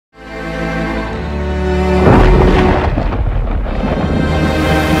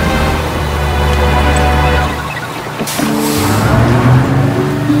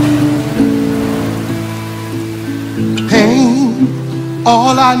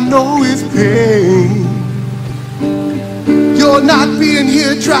I know is pain. Your not being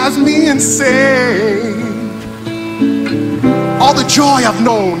here drives me insane. All the joy I've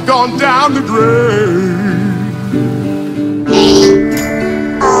known gone down the drain. Pain,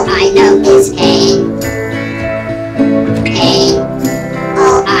 all I know is pain. Pain,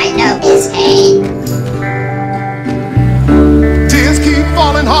 all I know is pain. Tears keep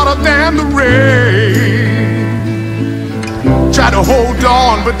falling harder than the rain. Tried to hold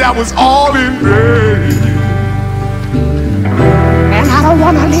on, but that was all in vain. And I don't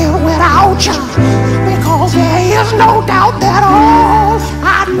wanna live without you, because there is no doubt that all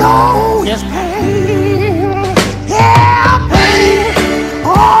I know is pain. Yeah, pain.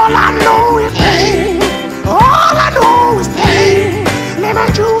 All I know is pain. All I know is pain. Lemon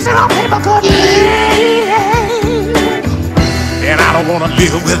juice and a paper cut pain. And I don't wanna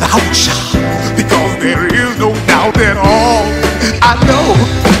live without you, because there is no doubt that all I know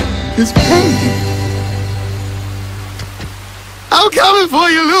is pain. I'm coming for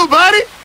you, little buddy.